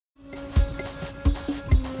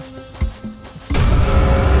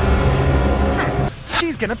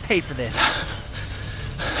gonna pay for this.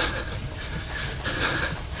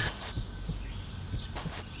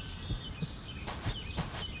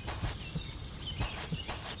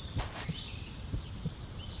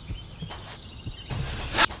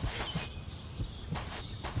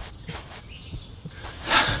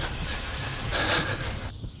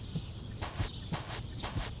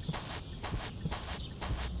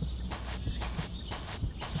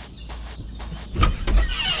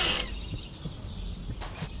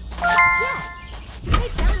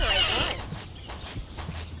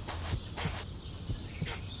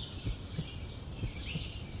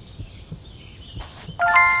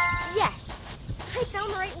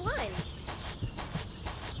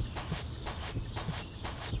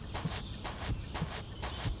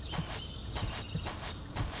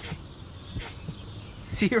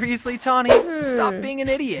 Seriously, Tani? Stop being an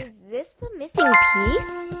idiot. Is this the missing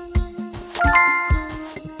piece?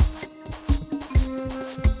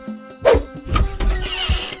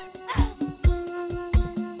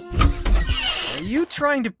 Are you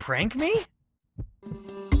trying to prank me?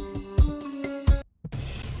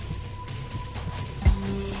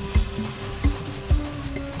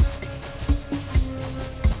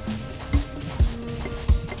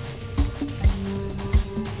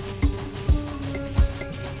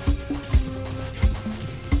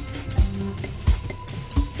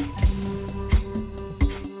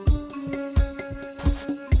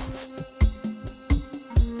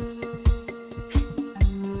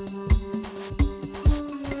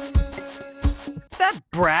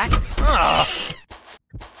 Brat! Ugh.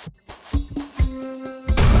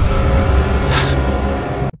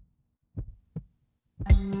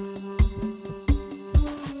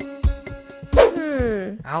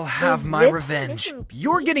 I'll have my revenge.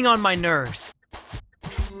 You're getting on my nerves.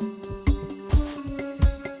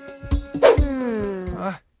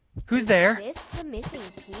 Who's there? Is this the missing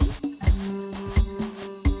piece?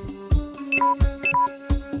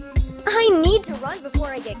 I need to run before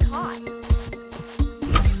I get caught.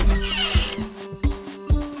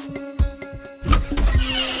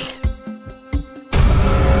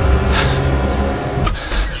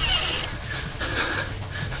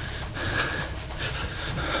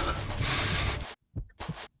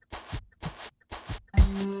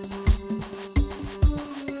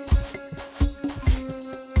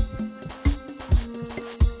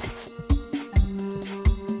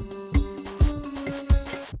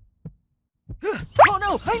 Oh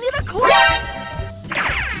no! I need a clock!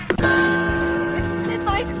 It's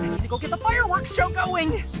midnight! I need to go get the fireworks show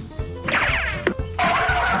going!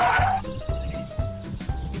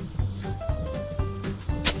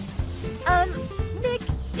 Nick,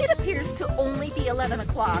 it appears to only be 11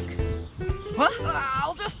 o'clock. What?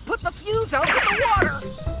 I'll just put the fuse out with the water!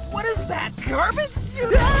 What is that, garbage?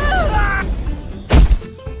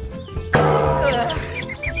 I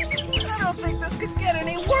don't think this could get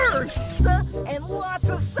any worse! And lots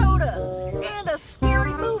of soda. And a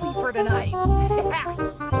scary movie for tonight.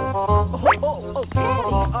 Oh,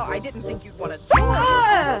 Tani. I didn't think you'd want to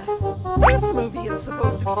join. This movie is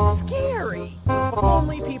supposed to be scary.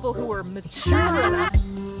 Only people who are mature enough.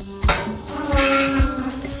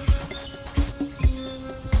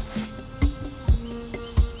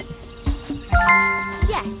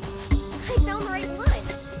 Yes, I found the right one.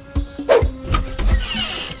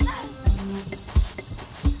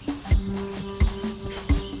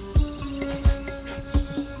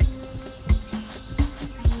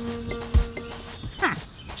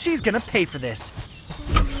 She's gonna pay for this.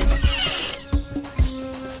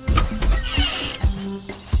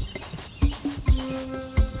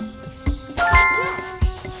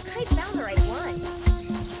 I found the right one.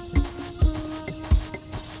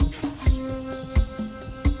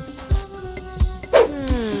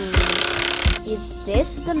 Is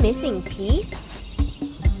this the missing piece?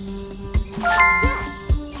 Yes,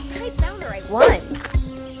 I found the right one.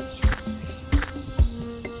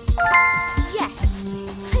 Yes,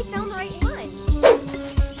 I found the right one.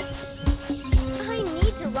 I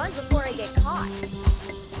need to run before I get caught.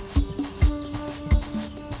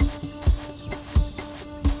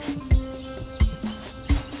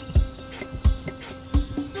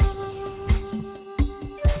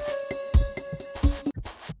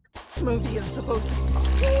 This movie is supposed to be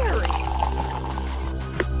scary.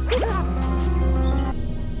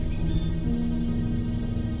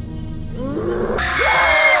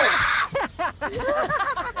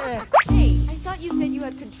 Hey, I thought you said you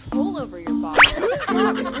had control over your body.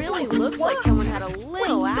 It really looks like someone had a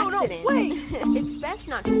little accident. Wait. It's best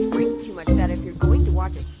not to drink too much of that if you're going to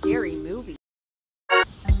watch a scary movie.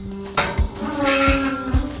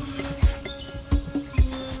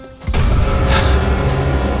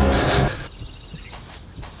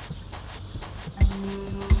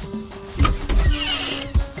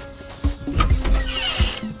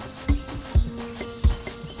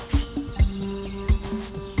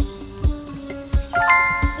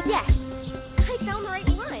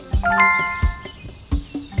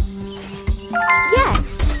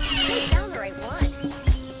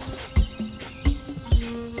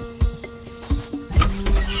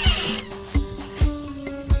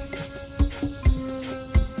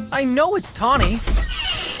 I know it's Tani.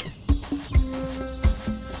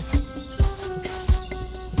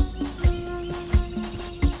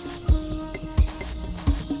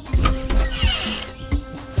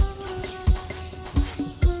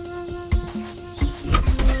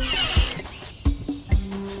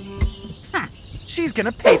 She's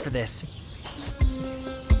gonna pay for this.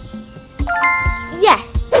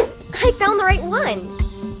 Yes! I found the right one!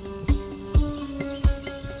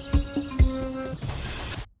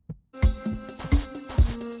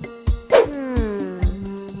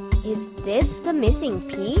 Is this the missing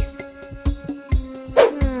piece?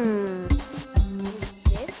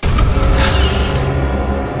 This?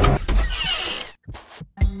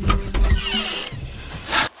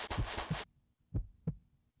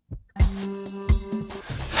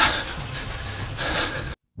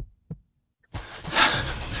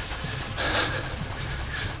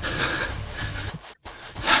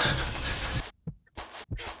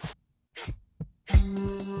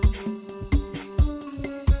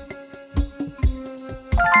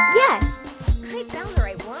 Yes! I found the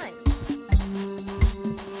right one.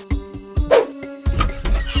 Yes!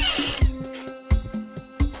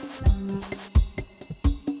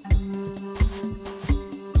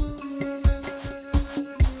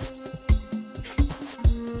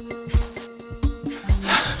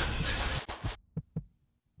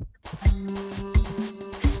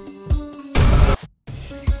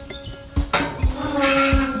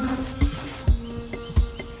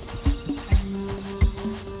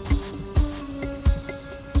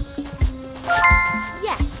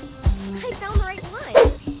 I found the right one.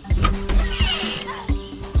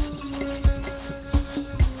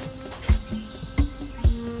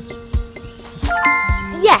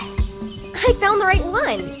 Yes! I found the right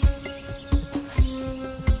one.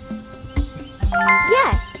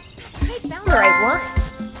 Yes! I found the right one.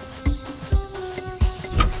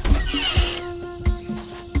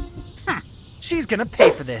 She's gonna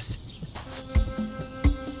pay for this.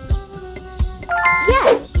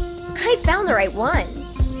 Yes! I found the right one.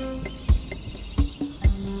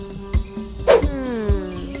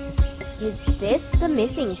 Is this the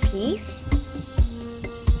missing piece?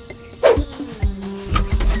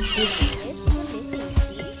 Is this the missing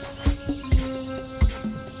piece?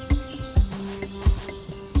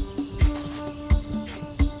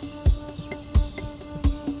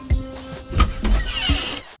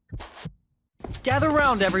 Gather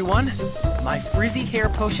round, everyone. My frizzy hair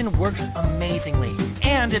potion works amazingly,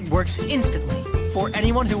 and it works instantly. For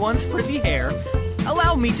anyone who wants frizzy hair,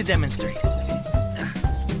 allow me to demonstrate.